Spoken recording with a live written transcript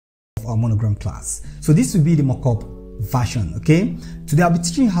our Monogram class. So this will be the mockup version. Okay, today I'll be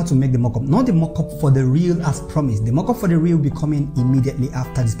teaching you how to make the mockup, not the mockup for the reel as promised. The mockup for the reel will be coming immediately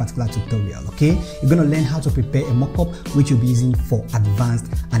after this particular tutorial. Okay, you're going to learn how to prepare a mockup which you'll be using for advanced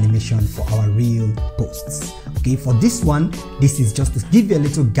animation for our reel posts. Okay, for this one, this is just to give you a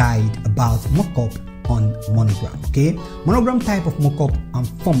little guide about mockup on Monogram. Okay, Monogram type of mockup and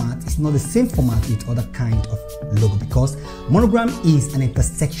format is not the same format with other kind of logo, because Monogram is an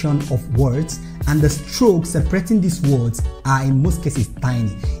intersection of words, and the strokes separating these words are in most cases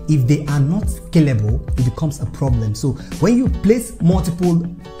tiny. If they are not scalable, it becomes a problem. So when you place multiple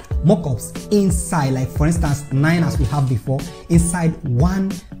mockups inside, like for instance 9 as we have before, inside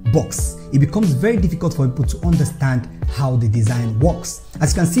one box, it becomes very difficult for people to understand how the design works.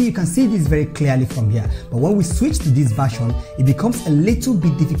 As you can see this very clearly from here, but when we switch to this version, it becomes a little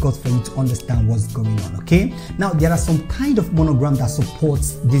bit difficult for you to understand what's going on. Okay, now there are some kind of Monogram that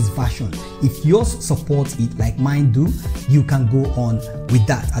supports this version. If yours supports it like mine do, you can go on with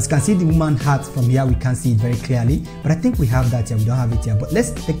that. As you can see the woman hat from here, we can see it very clearly, but I think we have that here, we don't have it here. But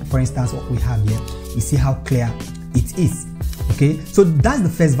let's take for instance what we have here. You see how clear it is. Okay, so that's the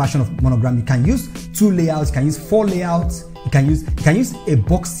first version of Monogram. You can use 2 layouts, you can use 4 layouts, you can use a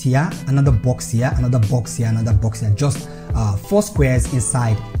box here, another box here, another box here, another box here, just 4 squares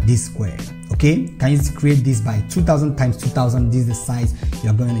inside this square. Okay, you can create this by 2000 times 2000. This is the size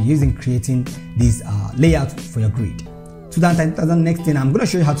you're going to use in creating this layout for your grid. 2000 times 2000. Next thing, I'm going to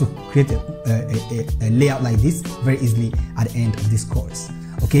show you how to create a layout like this very easily at the end of this course.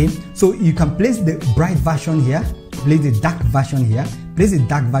 Okay, so you can place the bright version here, place the dark version here, place the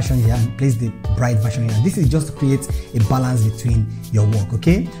dark version here, and place the bright version here. This is just to create a balance between your work.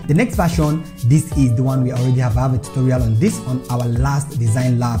 Okay, the next version, this is the one we already have. I have a tutorial on this on our last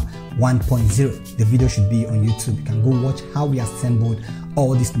design lab 1.0. the video should be on YouTube. You can go watch how we assembled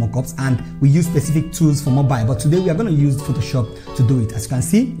all these mockups, and we use specific tools for mobile, but today we are going to use Photoshop to do it. As you can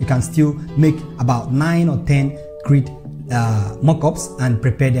see, you can still make about 9 or 10 grid mockups and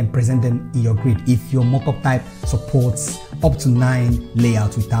prepare them, present them in your grid if your mockup type supports up to 9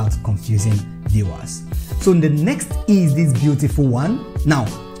 layouts without confusing viewers. So the next is this beautiful one. Now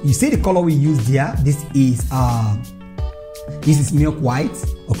you see the color we used here. This is milk white,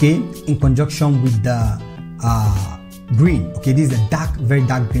 okay, in conjunction with the green. Okay, this is a dark, very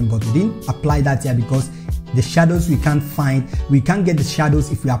dark green, but we didn't apply that here because the shadows we can't get the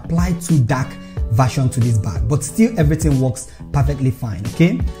shadows if we apply too dark version to this bag, but still everything works perfectly fine.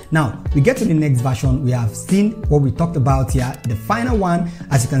 Okay, now we get to the next version. We have seen what we talked about here. The final one,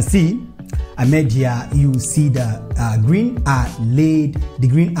 as you can see, I made here, you see the green are laid, the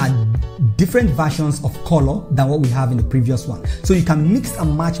green are different versions of color than what we have in the previous one. So you can mix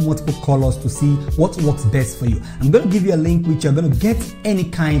and match multiple colors to see what works best for you. I'm going to give you a link which you're going to get any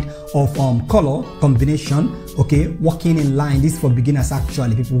kind of color combination, okay, working in line. This is for beginners,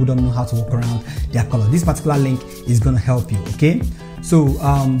 actually, people who don't know how to work around their color. This particular link is going to help you. Okay, so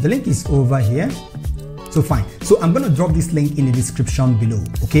the link is over here. So fine, so I'm going to drop this link in the description below.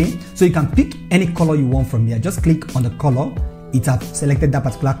 Okay, so you can pick any color you want from here. Just click on the color. It has selected that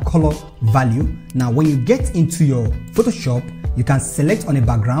particular color value. Now when you get into your Photoshop, you can select on a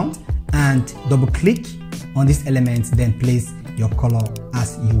background and double click on this element, then place your color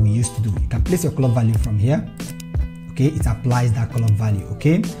as you used to do. You can place your color value from here. Okay, it applies that color value.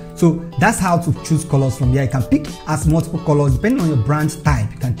 Okay, so that's how to choose colors from here. You can pick as multiple colors depending on your brand type.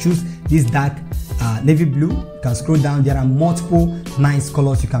 You can choose this dark navy blue. You can scroll down, there are multiple nice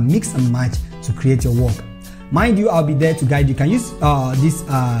colors you can mix and match to create your work. Mind you, I'll be there to guide you. You can use this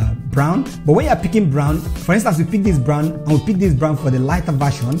brown, but when you're picking brown, for instance, we pick this brown and we pick this brown for the lighter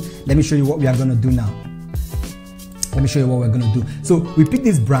version. Let me show you what we are going to do now. Let me show you what we're going to do. So we pick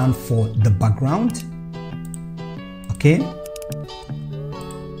this brown for the background. Okay,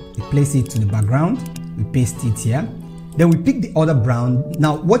 we place it to the background, we paste it here. Then we pick the other brown.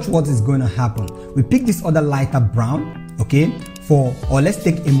 Now watch what is going to happen. We pick this other lighter brown, okay, or let's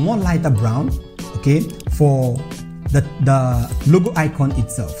take a more lighter brown, okay, for the logo icon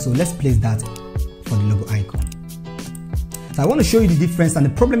itself. So let's place that for the logo icon. So I want to show you the difference and the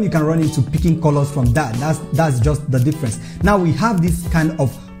problem you can run into picking colors from that. That's just the difference. Now we have this kind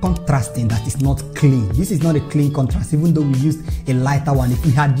of contrasting that is not clean. This is not a clean contrast, even though we used a lighter one. If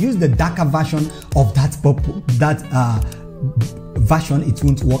we had used the darker version of that version, it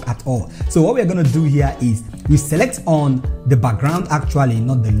won't work at all. So what we're going to do here is we select on the background, actually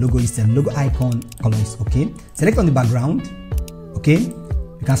not the logo itself, logo icon color is okay. Select on the background, okay.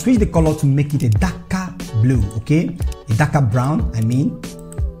 You can switch the color to make it a darker blue, okay, a darker brown, I mean.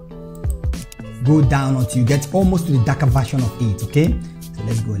 Go down until you get almost to the darker version of it, okay. So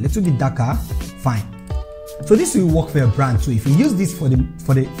let's go a little bit darker. Fine. So this will work for your brand too. If you use this for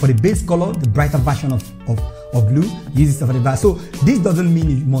the base color, the brighter version of blue, use this for the base. So this doesn't mean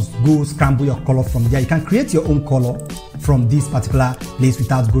you must go scramble your color from there. You can create your own color from this particular place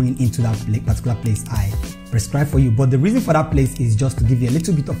without going into that particular place I prescribe for you. But the reason for that place is just to give you a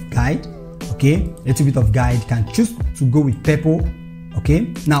little bit of guide. Okay, a little bit of guide. You can choose to go with purple.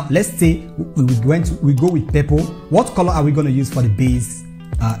 Okay, now let's say we go with purple. What color are we going to use for the base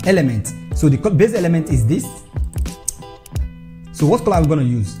element? So the base element is this. So what color are we going to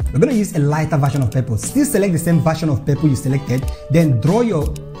use? We're going to use a lighter version of purple. Still select the same version of purple you selected, then draw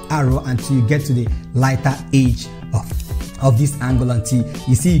your arrow until you get to the lighter edge of this angle until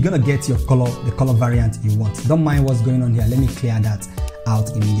you see you're going to get your color, the color variant you want. Don't mind what's going on here. Let me clear that out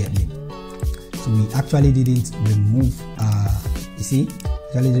immediately. So we actually didn't remove you see,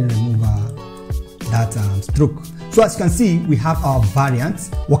 actually didn't remove that stroke. So as you can see, we have our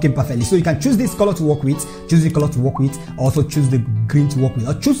variants working perfectly. So you can choose this color to work with, choose the color to work with, also choose the green to work with,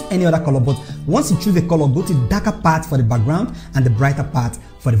 or choose any other color. But once you choose the color, go to the darker part for the background and the brighter part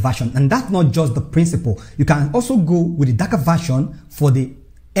for the version. And that's not just the principle. You can also go with the darker version for the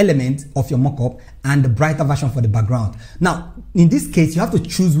element of your mockup and the brighter version for the background. Now, in this case, you have to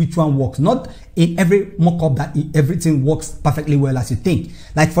choose which one works. Not in every mockup that everything works perfectly well as you think.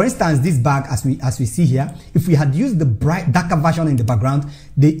 Like for instance, this bag, as we see here, if we had used the darker version in the background,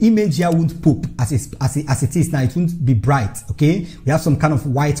 the image here won't pop as it is now. It won't be bright. Okay, we have some kind of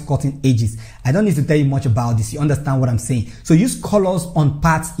white cutting edges. I don't need to tell you much about this. You understand what I'm saying. So use colors on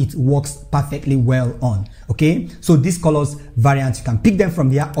parts it works perfectly well on. Okay, so these colors variants, you can pick them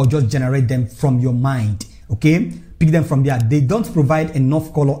from here or just generate them from your mind. Okay, pick them from there. They don't provide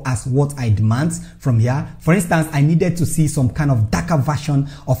enough color as what I demand from here. For instance, I needed to see some kind of darker version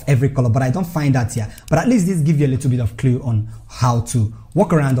of every color, but I don't find that here. But at least this gives you a little bit of clue on how to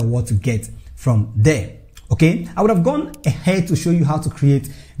walk around or what to get from there. Okay, I would have gone ahead to show you how to create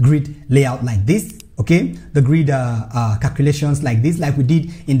grid layout like this. Okay, the grid calculations like this, like we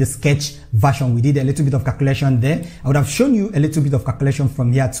did in the sketch version. We did a little bit of calculation there. I would have shown you a little bit of calculation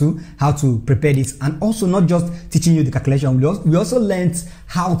from here too, how to prepare this, and also not just teaching you the calculation. We also learned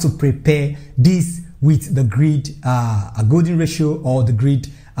how to prepare this with the grid golden ratio or the grid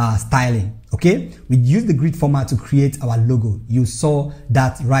styling. Okay, we use the grid format to create our logo. You saw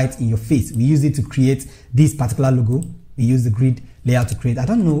that right in your face. We use it to create this particular logo. We use the grid layout to create. I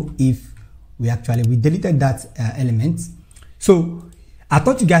don't know if we deleted that element. So I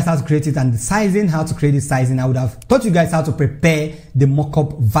taught you guys how to create it, and the sizing, how to create the sizing. I would have taught you guys how to prepare the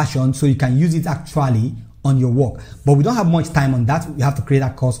mockup version so you can use it actually on your work. But we don't have much time on that. We have to create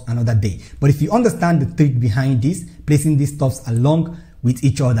that course another day. But if you understand the trick behind this, placing these stuffs along with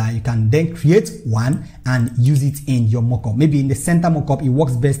each other, you can then create one and use it in your mockup. Maybe in the center mockup, it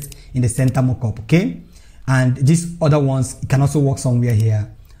works best in the center mockup, okay? And these other ones, it can also work somewhere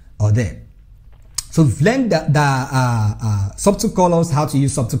here or there. So we've learned the subtle colors, how to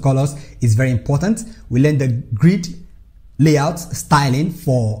use subtle colors is very important. We learned the grid layout styling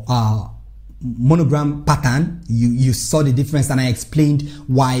for monogram pattern. You saw the difference, and I explained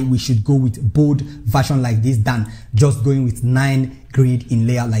why we should go with bold version like this than just going with 9 grid in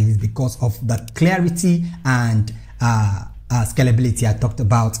layout like this, because of the clarity and scalability. I talked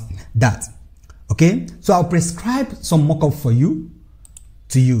about that. Okay, so I'll prescribe some mockup for you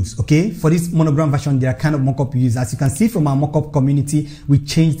to use. Okay, for this monogram version, there are kind of mockup you use. As you can see from our mockup community, we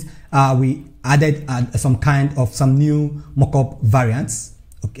changed, we added some new mockup variants.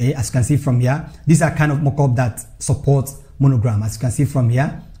 Okay, as you can see from here, these are kind of mockup that support monogram. As you can see from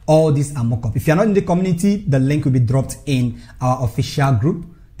here, all these are mockup. If you're not in the community, the link will be dropped in our official group,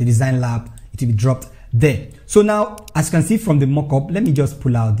 the Design Lab. It will be dropped there. So now, as you can see from the mockup, let me just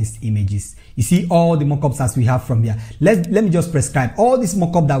pull out these images. You see all the mockups as we have from here. Let me just prescribe all this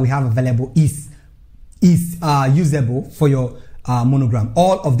mockup that we have available is usable for your monogram.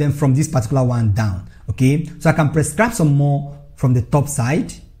 All of them from this particular one down. Okay, so I can prescribe some more from the top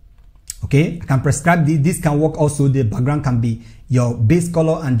side. Okay, I can prescribe this can work also. The background can be your base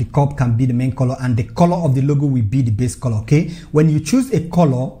color and the cup can be the main color, and the color of the logo will be the base color. Okay, when you choose a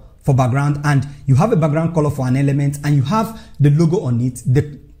color for background and you have a background color for an element and you have the logo on it,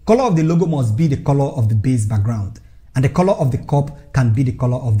 the color of the logo must be the color of the base background, and the color of the cup can be the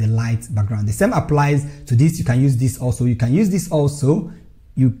color of the light background. The same applies to this. You can use this also. You can use this also.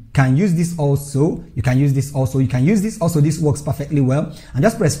 You can use this also. You can use this also. You can use this also. This works perfectly well. I'm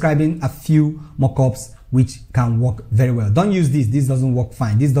just prescribing a few mockups which can work very well. Don't use this. This doesn't work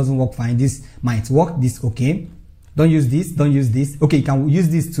fine. This doesn't work fine. This might work. This okay. Don't use this. Don't use this. Okay, you can use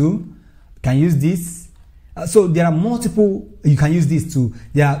this too. You can use this. So there are multiple, you can use this too.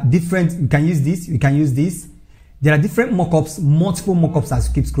 There are different, you can use this, you can use this. There are different mockups, multiple mockups as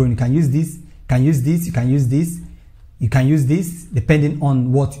you keep scrolling. You can use this, you can use this, you can use this, you can use this, depending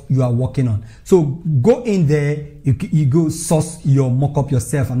on what you are working on. So go in there, you go source your mockup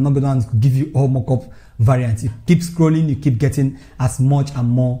yourself. I'm not going to give you all mockup variants. You keep scrolling, you keep getting as much and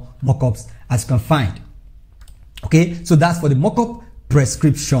more mockups as you can find. Okay, so that's for the mockup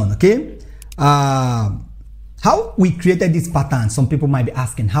prescription. Okay, how we created this pattern, some people might be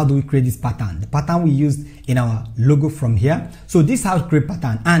asking, how do we create this pattern? The pattern we used in our logo from here. So this is how to create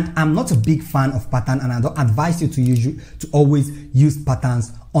pattern, and I'm not a big fan of pattern, and I don't advise you to always use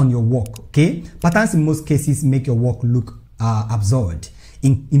patterns on your work. Okay, patterns in most cases make your work look absurd.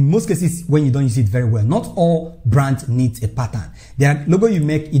 In most cases, when you don't use it very well. Not all brand needs a pattern. Their logo you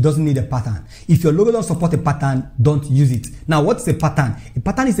make, it doesn't need a pattern. If your logo doesn't support a pattern, don't use it. Now, what's a pattern? A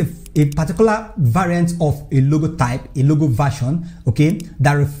pattern is a particular variant of a logo type, a logo version, okay,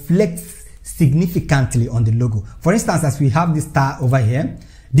 that reflects significantly on the logo. For instance, as we have this star over here,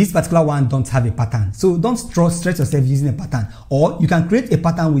 this particular one don't have a pattern. So don't stress yourself using a pattern. Or you can create a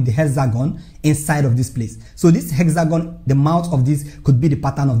pattern with the hexagon inside of this place. So this hexagon, the mouth of this could be the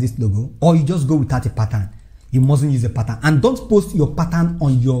pattern of this logo. Or you just go without a pattern. You mustn't use a pattern. And don't post your pattern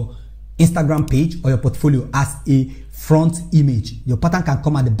on your Instagram page or your portfolio as a front image. Your pattern can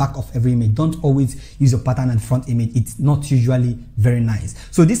come at the back of every image. Don't always use your pattern at the front image. It's not usually very nice.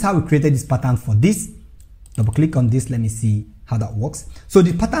 So this is how we created this pattern for this. Double click on this. Let me see how that works. So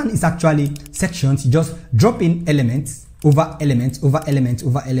the pattern is actually sections. You just drop in elements over elements over elements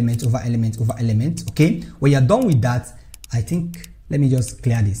over elements over elements over elements. Okay, when you're done with that, I think, let me just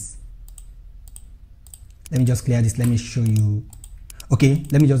clear this. Let me show you. Okay,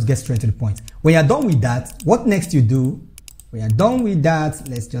 let me just get straight to the point. When you're done with that, what next you do? When you're done with that,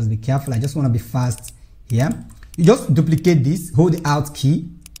 let's just be careful. I just want to be fast here. You just duplicate this, hold the Alt key.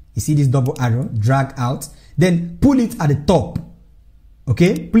 You see this double arrow, drag out. Then pull it at the top.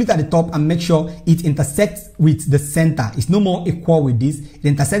 Okay, pull it at the top and make sure it intersects with the center. It's no more equal with this. It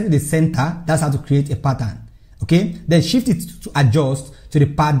intersects with the center. That's how to create a pattern. Okay, then shift it to adjust to the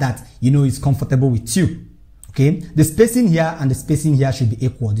part that you know is comfortable with you. Okay, the spacing here and the spacing here should be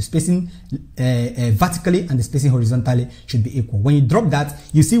equal. The spacing vertically and the spacing horizontally should be equal. When you drop that,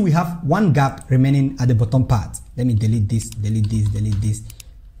 you see we have one gap remaining at the bottom part. Let me delete this, delete this, delete this,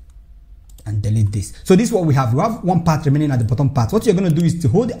 and delete this. So this is what we have. We have one part remaining at the bottom part. What you're going to do is to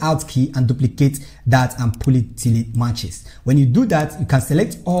hold the Alt key and duplicate that and pull it till it matches. When you do that, you can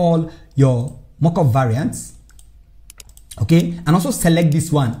select all your mockup variants. Okay, and also select this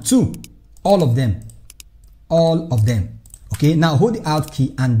one too. All of them. Okay, now hold the Alt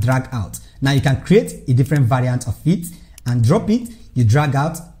key and drag out. Now you can create a different variant of it and drop it. You drag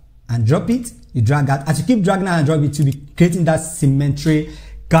out and drop it. You drag out. As you keep dragging out and drop it, you'll be creating that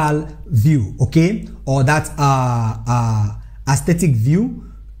symmetrical view, okay, or that aesthetic view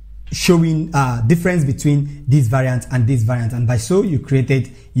showing difference between this variant and this variant, and by so you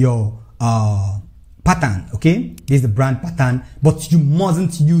created your pattern. Okay, this is the brand pattern, but you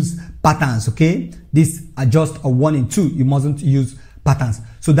mustn't use patterns. Okay, these are just a 1 and 2. You mustn't use patterns.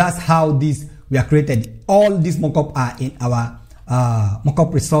 So that's how these were created. All these mockup are in our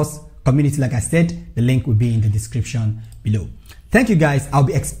mockup resource community. Like I said, the link will be in the description below. Thank you guys. I'll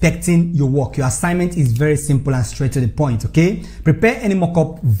be expecting your work. Your assignment is very simple and straight to the point. Okay, prepare any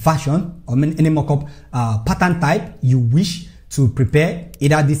mockup version or any mockup pattern type you wish to prepare.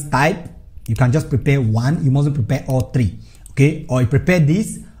 Either this type, you can just prepare one. You mustn't prepare all three. Okay, or you prepare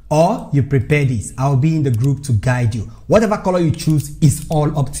this or you prepare this. I'll be in the group to guide you. Whatever color you choose is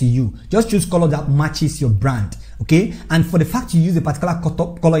all up to you. Just choose color that matches your brand. Okay, and for the fact you use a particular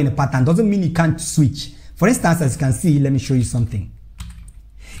color in a pattern doesn't mean you can't switch. For instance, as you can see, let me show you something.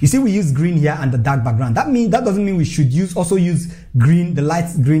 You see, we use green here and the dark background. That doesn't mean we should also use green, the light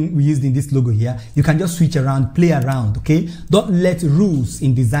green we used in this logo here. You can just switch around, play around, okay? Don't let rules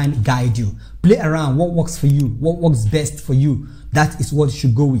in design guide you. Play around what works for you, what works best for you. That is what you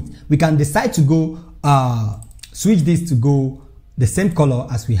should go with. We can decide to go, switch this to go the same color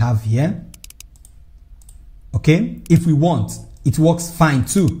as we have here. Okay? If we want, it works fine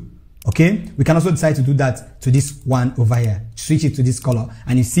too. Okay, we can also decide to do that to this one over here, switch it to this color,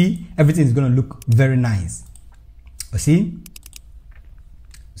 and you see everything is going to look very nice. You see,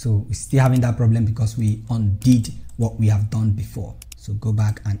 so we're still having that problem because we undid what we have done before. So go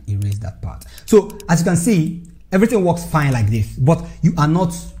back and erase that part. So as you can see, everything works fine like this, but you are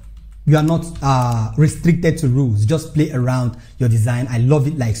not restricted to rules. Just play around your design. I love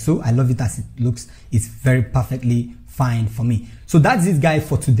it like so. I love it as it looks. It's very perfectly fine for me. So that's it, guys,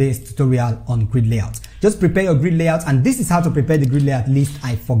 for today's tutorial on grid layout. Just prepare your grid layout, and this is how to prepare the grid layout list.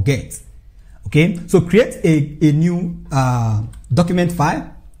 I forget. Okay, so create a new document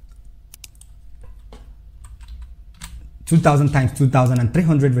file, 2000 times 2000 and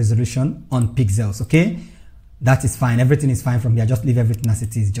 300 resolution on pixels. Okay, that is fine. Everything is fine from here. Just leave everything as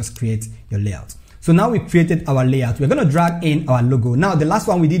it is. Just create your layout. So now we created our layout. We're going to drag in our logo. Now the last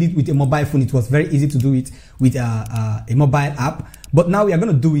one we did it with a mobile phone. It was very easy to do it with a mobile app. But now we are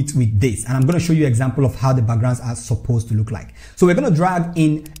going to do it with this, and I'm going to show you an example of how the backgrounds are supposed to look like. So we're going to drag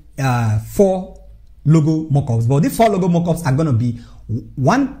in 4 logo mockups, but these 4 logo mockups are going to be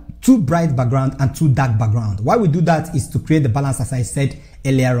 2 bright background and 2 dark background. Why we do that is to create the balance, as I said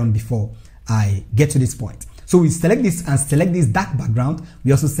earlier on before I get to this point. So we select this and select this dark background.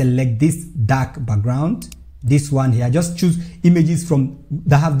 We also select this dark background, this one here. Just choose images from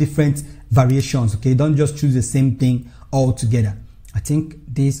that have different variations. Okay, don't just choose the same thing all together. I think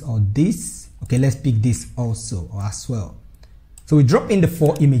this or this. Okay, let's pick this also or as well. So we drop in the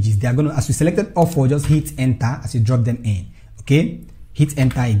 4 images. They are going to, as we selected all 4, just hit enter as you drop them in. Okay, hit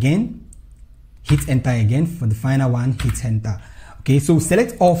enter again, hit enter again for the final one, hit enter. Okay, so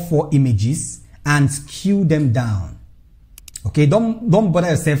select all 4 images and skew them down. Okay, don't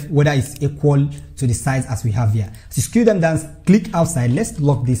bother yourself whether it's equal to the size as we have here. So skew them down, click outside. Let's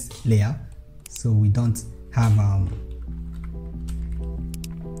lock this layer so we don't have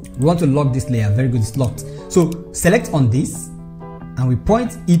we want to lock this layer. Very good, it's locked. So select on this and we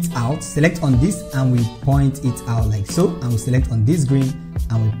point it out. Select on this and we point it out like so, and we select on this green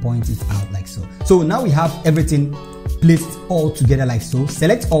and we point it out like so. So now we have everything placed all together like so.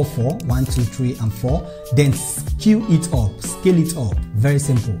 Select all 4, 1, 2, 3 and 4, then skew it up, scale it up. Very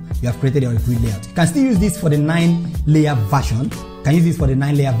simple. You have created your grid layout. You can still use this for the 9-layer version. You can use this for the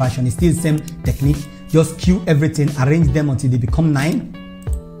 9-layer version. It's still the same technique. Just skew everything, arrange them until they become 9.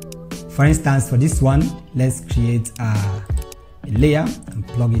 For instance, for this one, let's create a layer and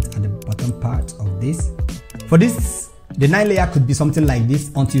plug it at the bottom part of this. For this, the 9 layer could be something like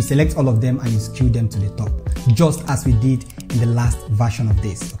this until you select all of them and you skew them to the top, just as we did in the last version of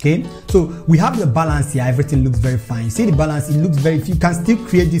this. Okay, so we have the balance here. Everything looks very fine. See the balance, it looks very, you can still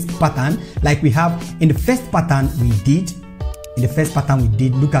create this pattern like we have in the first pattern we did. In the first pattern we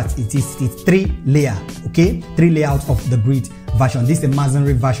did, look at it, it's 3 layer. Okay, 3 layouts of the grid version. This is the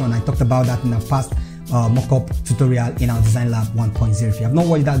masonry version. I talked about that in our past mockup tutorial in our design lab 1.0. If you have not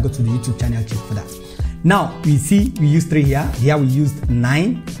watched that, go to the YouTube channel, check for that. Now we see we used 3 here. Here we used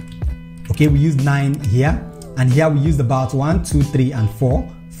 9. Okay, we used 9 here, and here we used about 1, 2, 3 and 4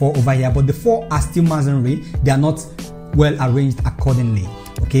 over here, but the 4 are still masonry. They are not well arranged accordingly.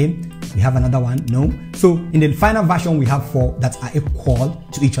 Okay, we have another one. No, so in the final version we have 4 that are equal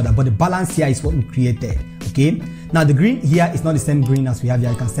to each other, but the balance here is what we created. Okay, now the green here is not the same green as we have here.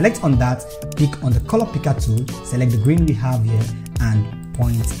 You can select on that, pick on the color picker tool, select the green we have here and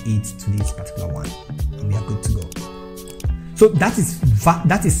point it to this particular one, and we are good to go. So that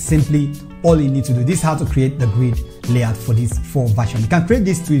is simply all you need to do. This is how to create the grid layout for this 4 version. You can create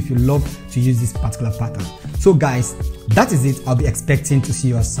this too if you love to use this particular pattern. So guys, that is it. I'll be expecting to see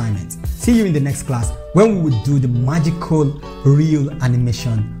your assignment. See you in the next class when we will do the magical real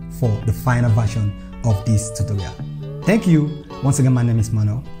animation for the final version of this tutorial. Thank you. Once again, my name is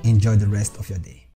Mano. Enjoy the rest of your day.